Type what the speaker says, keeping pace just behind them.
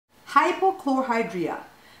Hypochlorhydria.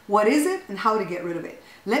 What is it and how to get rid of it?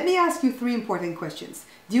 Let me ask you three important questions.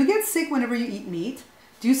 Do you get sick whenever you eat meat?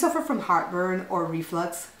 Do you suffer from heartburn or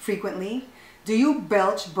reflux frequently? Do you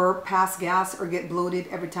belch, burp, pass gas, or get bloated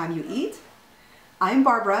every time you eat? I'm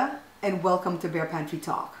Barbara, and welcome to Bear Pantry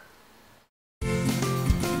Talk.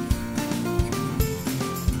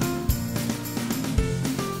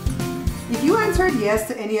 If you answered yes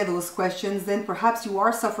to any of those questions, then perhaps you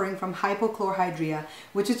are suffering from hypochlorhydria,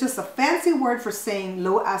 which is just a fancy word for saying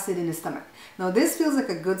low acid in the stomach. Now this feels like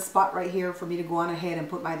a good spot right here for me to go on ahead and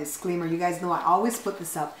put my disclaimer. You guys know I always put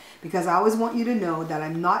this up because I always want you to know that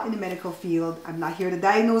I'm not in the medical field. I'm not here to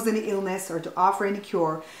diagnose any illness or to offer any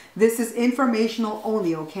cure. This is informational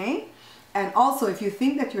only, okay? And also, if you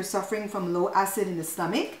think that you're suffering from low acid in the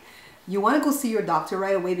stomach, you want to go see your doctor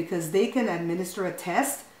right away because they can administer a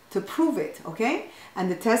test to prove it, okay?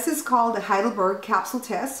 And the test is called the Heidelberg capsule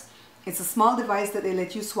test. It's a small device that they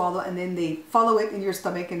let you swallow and then they follow it in your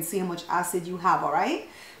stomach and see how much acid you have, all right?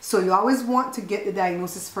 So you always want to get the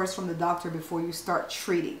diagnosis first from the doctor before you start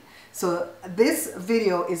treating. So this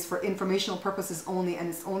video is for informational purposes only, and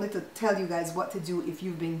it's only to tell you guys what to do if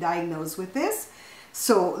you've been diagnosed with this.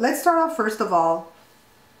 So let's start off first of all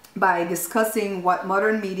by discussing what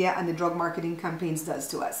modern media and the drug marketing campaigns does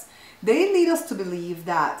to us. They lead us to believe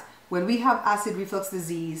that when we have acid reflux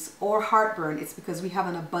disease or heartburn, it's because we have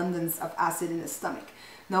an abundance of acid in the stomach.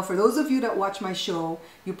 Now, for those of you that watch my show,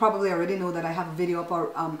 you probably already know that I have a video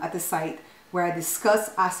up at the site where I discuss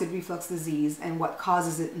acid reflux disease and what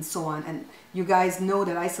causes it and so on. And you guys know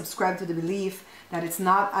that I subscribe to the belief that it's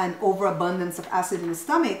not an overabundance of acid in the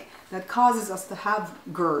stomach that causes us to have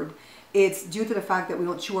GERD. It's due to the fact that we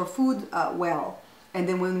don't chew our food well. And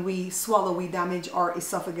then when we swallow, we damage our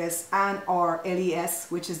esophagus and our LES,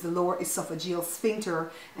 which is the lower esophageal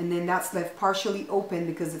sphincter. And then that's left partially open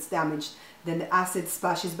because it's damaged. Then the acid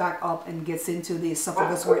splashes back up and gets into the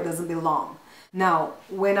esophagus where it doesn't belong. Now,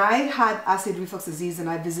 when I had acid reflux disease and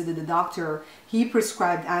I visited the doctor, he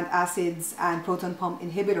prescribed antacids and proton pump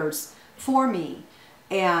inhibitors for me.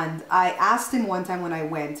 And I asked him one time when I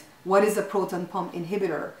went, what is a proton pump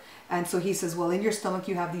inhibitor? And so he says, well, in your stomach,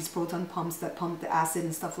 you have these proton pumps that pump the acid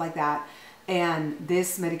and stuff like that. And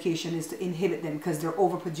this medication is to inhibit them because they're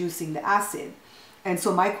overproducing the acid. And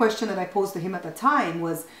so my question that I posed to him at the time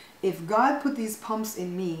was, if God put these pumps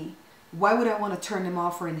in me, why would I want to turn them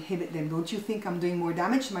off or inhibit them? Don't you think I'm doing more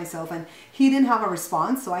damage to myself? And he didn't have a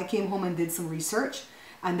response. So I came home and did some research.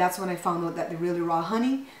 And that's when I found out that the really raw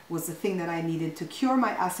honey was the thing that I needed to cure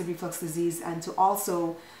my acid reflux disease and to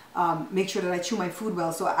also make sure that I chew my food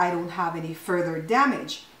well so I don't have any further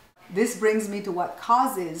damage. This brings me to what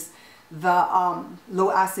causes the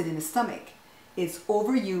low acid in the stomach. It's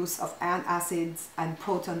overuse of antacids and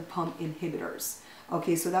proton pump inhibitors.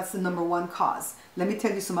 Okay, so that's the number one cause. Let me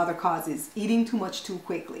tell you some other causes. Eating too much too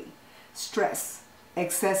quickly, stress,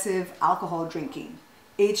 excessive alcohol drinking,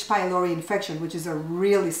 H. pylori infection, which is a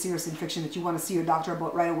really serious infection that you want to see your doctor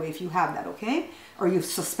about right away if you have that, okay? Or you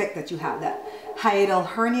suspect that you have that. Hiatal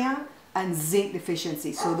hernia and zinc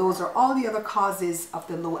deficiency. So those are all the other causes of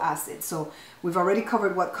the low acid. So we've already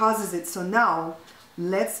covered what causes it. So now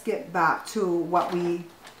let's get back to why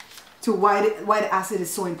the acid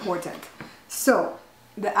is so important. So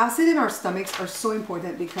the acid in our stomachs are so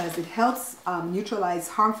important because it helps neutralize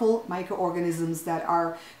harmful microorganisms that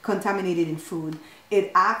are contaminated in food. It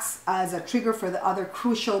acts as a trigger for the other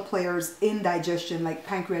crucial players in digestion like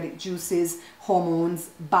pancreatic juices,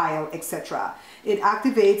 hormones, bile, etc. It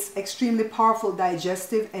activates extremely powerful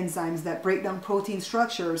digestive enzymes that break down protein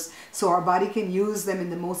structures so our body can use them in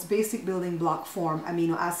the most basic building block form,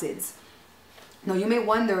 amino acids. Now you may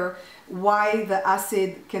wonder why the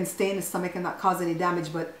acid can stay in the stomach and not cause any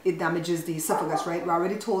damage, but it damages the esophagus, right? We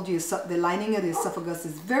already told you the lining of the esophagus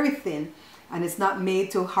is very thin and it's not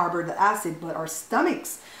made to harbor the acid, but our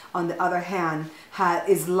stomachs, on the other hand,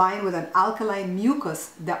 is lined with an alkaline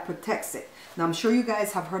mucus that protects it. Now I'm sure you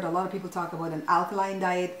guys have heard a lot of people talk about an alkaline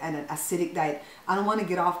diet and an acidic diet. I don't want to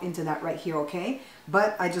get off into that right here, okay?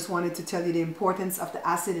 But I just wanted to tell you the importance of the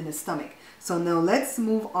acid in the stomach. So now let's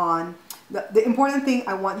move on. The important thing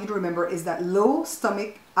I want you to remember is that low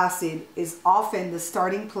stomach acid is often the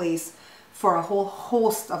starting place for a whole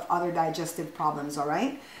host of other digestive problems, all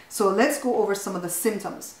right? So let's go over some of the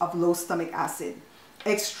symptoms of low stomach acid.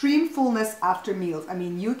 Extreme fullness after meals. I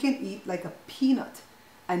mean, you can eat like a peanut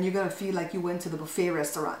and you're gonna feel like you went to the buffet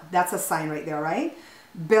restaurant. That's a sign right there, right?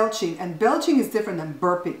 Belching, and belching is different than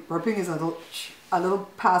burping. Burping is a little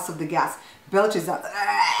pass of the gas. Belch is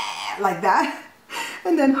like that.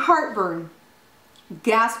 And then heartburn,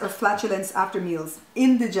 gas or flatulence after meals,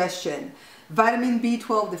 indigestion, Vitamin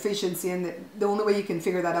B12 deficiency, and the only way you can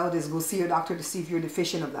figure that out is go see your doctor to see if you're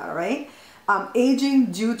deficient of that, all right?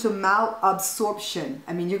 Aging due to malabsorption.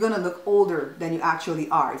 I mean, you're going to look older than you actually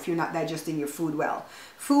are if you're not digesting your food well.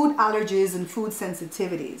 Food allergies and food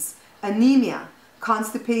sensitivities. Anemia,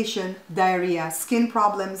 constipation, diarrhea, skin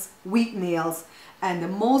problems, weak nails, and the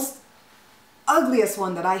most ugliest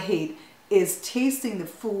one that I hate is tasting the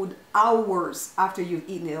food hours after you've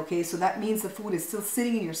eaten it, okay? So that means the food is still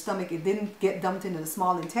sitting in your stomach. It didn't get dumped into the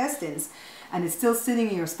small intestines, and it's still sitting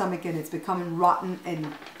in your stomach, and it's becoming rotten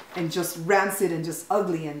and just rancid and just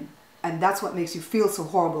ugly, and that's what makes you feel so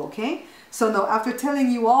horrible, okay? So now, after telling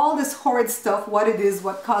you all this horrid stuff, what it is,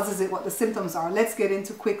 what causes it, what the symptoms are, let's get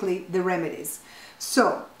into quickly the remedies.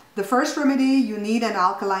 So the first remedy, you need an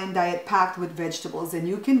alkaline diet packed with vegetables, and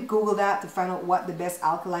you can Google that to find out what the best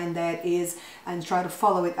alkaline diet is and try to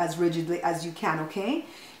follow it as rigidly as you can, okay?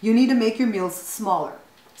 You need to make your meals smaller.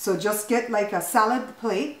 So just get like a salad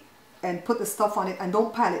plate and put the stuff on it, and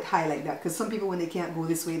don't pile it high like that, because some people, when they can't go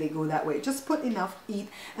this way, they go that way. Just put enough, eat,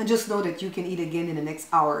 and just know that you can eat again in the next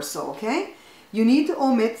hour or so, okay? You need to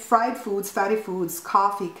omit fried foods, fatty foods,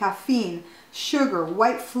 coffee, caffeine, sugar,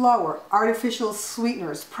 white flour, artificial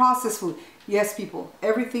sweeteners, processed food. Yes, people,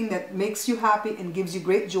 everything that makes you happy and gives you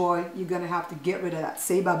great joy, you're going to have to get rid of that.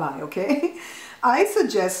 Say bye-bye, okay? I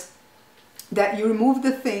suggest that you remove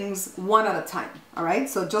the things one at a time, all right?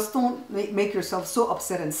 So just don't make yourself so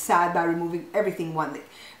upset and sad by removing everything one day.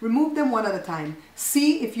 Remove them one at a time.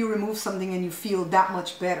 See if you remove something and you feel that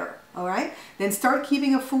much better, all right? Then start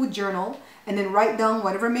keeping a food journal, and then write down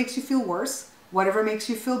whatever makes you feel worse, whatever makes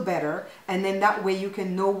you feel better, and then that way you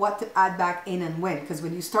can know what to add back in and when. Because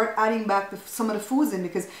when you start adding back some of the foods in,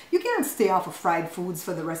 because you can't stay off of fried foods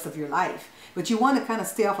for the rest of your life, but you want to kind of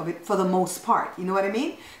stay off of it for the most part, you know what I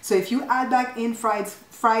mean? So if you add back in fried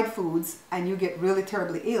foods and you get really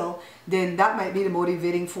terribly ill, then that might be the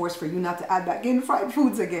motivating force for you not to add back in fried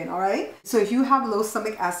foods again, all right? So if you have low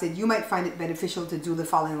stomach acid, you might find it beneficial to do the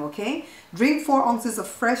following, okay? Drink 4 ounces of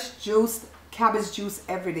fresh juiced cabbage juice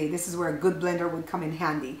every day. This is where a good blender would come in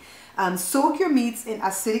handy. Soak your meats in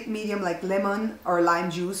acidic medium like lemon or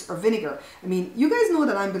lime juice or vinegar. I mean, you guys know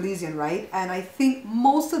that I'm Belizean, right? And I think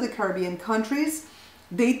most of the Caribbean countries,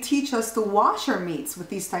 they teach us to wash our meats with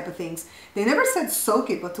these type of things. They never said soak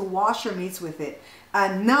it, but to wash your meats with it.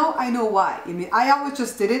 And now I know why. I mean, I always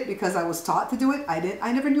just did it because I was taught to do it.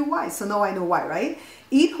 I never knew why. So now I know why, right?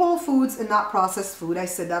 Eat whole foods and not processed food. I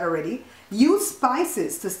said that already. Use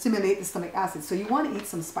spices to stimulate the stomach acid. So you want to eat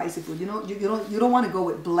some spicy food. You don't want to go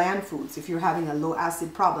with bland foods if you're having a low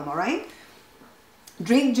acid problem, all right?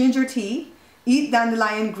 Drink ginger tea. Eat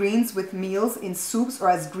dandelion greens with meals in soups or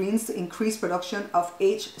as greens to increase production of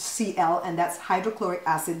HCl, and that's hydrochloric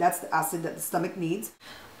acid. That's the acid that the stomach needs.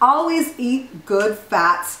 Always eat good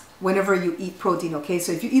fats whenever you eat protein, okay?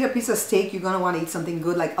 So if you eat a piece of steak, you're going to want to eat something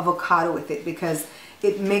good like avocado with it, because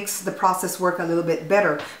it makes the process work a little bit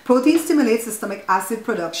better. Protein stimulates the stomach acid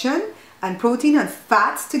production, and protein and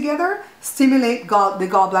fats together stimulate the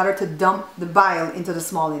gallbladder to dump the bile into the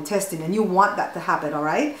small intestine, and you want that to happen, all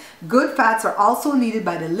right? Good fats are also needed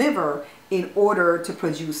by the liver in order to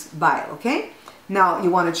produce bile, okay? Now, you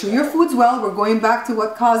want to chew your foods well. We're going back to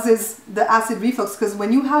what causes the acid reflux, because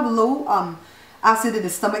when you have low acid in the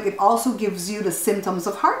stomach, it also gives you the symptoms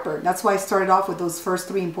of heartburn. That's why I started off with those first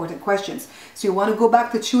 3 important questions. So you want to go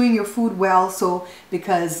back to chewing your food well, so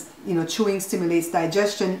because, you know, chewing stimulates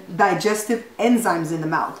digestive enzymes in the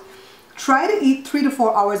mouth. Try to eat 3 to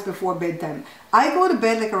 4 hours before bedtime. I go to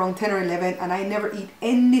bed like around 10 or 11, and I never eat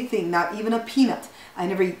anything, not even a peanut. I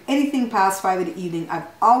never eat anything past 5 in the evening. I've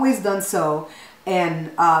always done so. And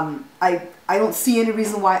I don't see any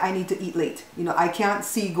reason why I need to eat late. You know, I can't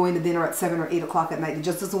see going to dinner at 7 or 8 o'clock at night. It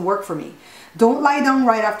just doesn't work for me. Don't lie down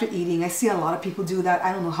right after eating. I see a lot of people do that.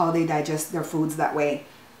 I don't know how they digest their foods that way.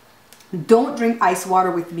 Don't drink ice water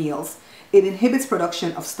with meals. It inhibits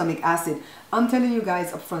production of stomach acid. I'm telling you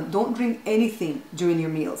guys up front, don't drink anything during your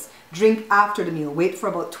meals. Drink after the meal. Wait for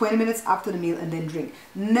about 20 minutes after the meal and then drink.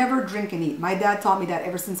 Never drink and eat. My dad taught me that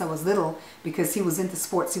ever since I was little, because he was into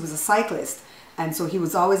sports. He was a cyclist. And so he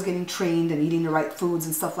was always getting trained and eating the right foods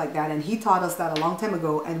and stuff like that. And he taught us that a long time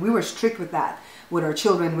ago. And we were strict with that with our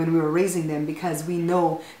children when we were raising them, because we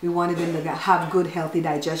know we wanted them to have good, healthy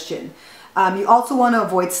digestion. You also want to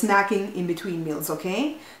avoid snacking in between meals,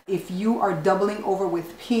 okay? If you are doubling over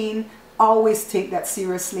with pain, always take that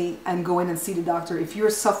seriously and go in and see the doctor. If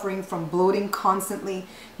you're suffering from bloating constantly,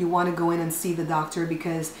 you want to go in and see the doctor,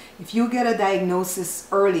 because if you get a diagnosis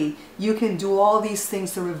early, you can do all these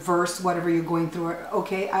things to reverse whatever you're going through,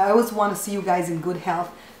 okay? I always want to see you guys in good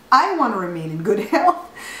health. I want to remain in good health.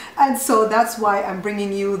 And so that's why I'm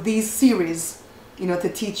bringing you these series, you know, to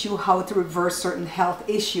teach you how to reverse certain health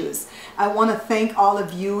issues. I want to thank all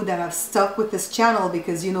of you that have stuck with this channel,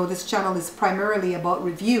 because you know this channel is primarily about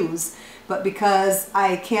reviews, but because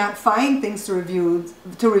I can't find things to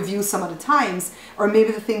review some of the times, or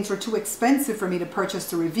maybe the things were too expensive for me to purchase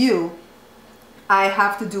to review, I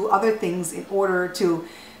have to do other things in order to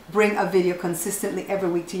bring a video consistently every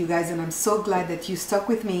week to you guys. And I'm so glad that you stuck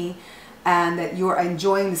with me and that you're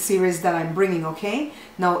enjoying the series that I'm bringing. Okay,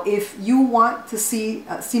 now if you want to see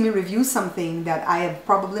me review something that I have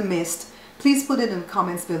probably missed, please put it in the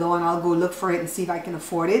comments below and I'll go look for it and see if I can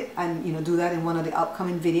afford it, and you know, do that in one of the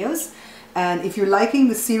upcoming videos. And if you're liking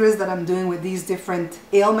the series that I'm doing with these different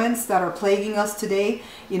ailments that are plaguing us today,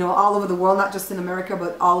 you know, all over the world, not just in America,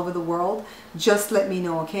 but all over the world, just let me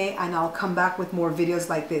know, okay? And I'll come back with more videos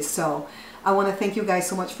like this. So I want to thank you guys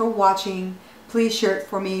so much for watching. Please share it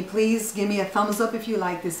for me. Please give me a thumbs up if you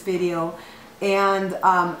like this video. And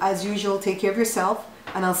as usual, take care of yourself,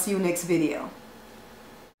 and I'll see you next video.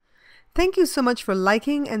 Thank you so much for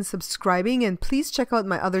liking and subscribing, and please check out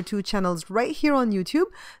my other 2 channels right here on YouTube,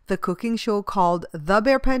 the cooking show called The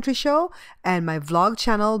Bear Pantry Show and my vlog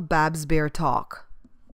channel, Babs Bear Talk.